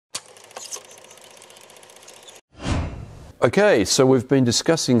Okay, so we've been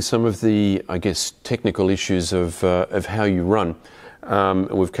discussing some of the, I guess, technical issues of how you run.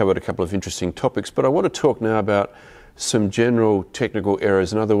 We've covered a couple of interesting topics, but I want to talk now about some general technical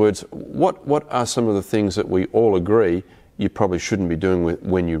errors. In other words, what are some of the things that we all agree you probably shouldn't be doing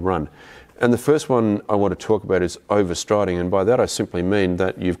when you run? And the first one I want to talk about is overstriding, and by that I simply mean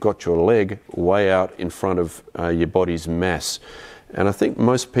that you've got your leg way out in front of your body's mass. And I think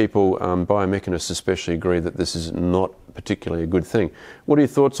most people, biomechanists especially, agree that this is not particularly a good thing. What are your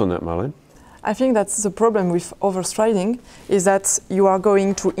thoughts on that, Marlene? I think that's the problem with overstriding, is that you are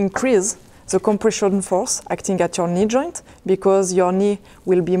going to increase the compression force acting at your knee joint, because your knee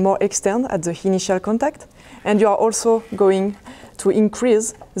will be more extended at the initial contact, and you are also going to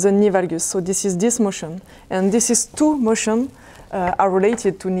increase the knee valgus. So this motion, and these two motions are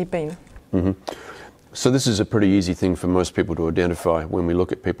related to knee pain. Mm-hmm. So this is a pretty easy thing for most people to identify. When we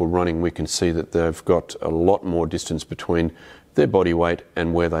look at people running, we can see that they've got a lot more distance between their body weight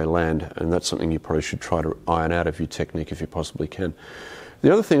and where they land, and that's something you probably should try to iron out of your technique if you possibly can.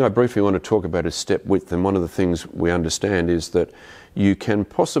 The other thing I briefly want to talk about is step width, and one of the things we understand is that you can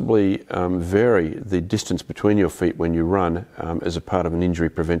possibly vary the distance between your feet when you run as a part of an injury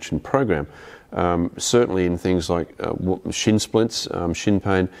prevention program. Certainly in things like shin splints, shin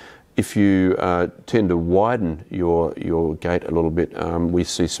pain. If you tend to widen your gait a little bit, we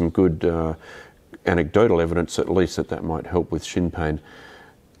see some good anecdotal evidence at least that might help with shin pain.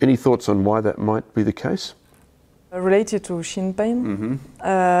 Any thoughts on why that might be the case? Related to shin pain, mm-hmm.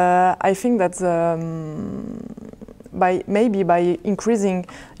 I think that by increasing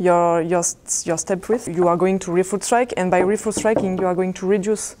your step width, you are going to rear foot strike, and by rear foot striking you are going to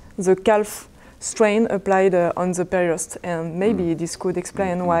reduce the calf strain applied on the periost, and maybe this could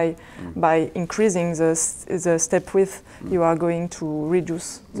explain why by increasing the step width you are going to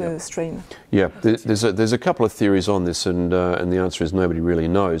reduce the strain. Yeah, there's a couple of theories on this, and the answer is nobody really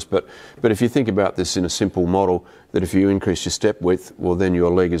knows, but if you think about this in a simple model, that if you increase your step width, well then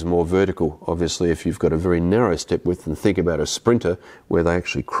your leg is more vertical. Obviously if you've got a very narrow step width, and think about a sprinter where they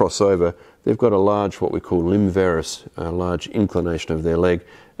actually cross over, they've got a large, what we call limb varus, a large inclination of their leg,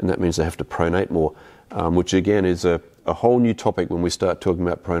 and that means they have to pronate more, which again is a whole new topic when we start talking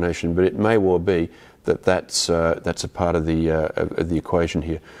about pronation, but it may well be that's a part of the equation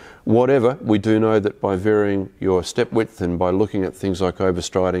here. Whatever, we do know that by varying your step width and by looking at things like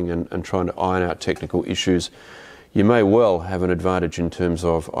overstriding and trying to iron out technical issues, you may well have an advantage in terms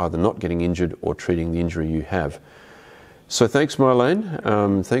of either not getting injured or treating the injury you have. So thanks,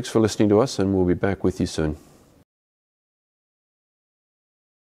 Marlene. Thanks for listening to us, and we'll be back with you soon.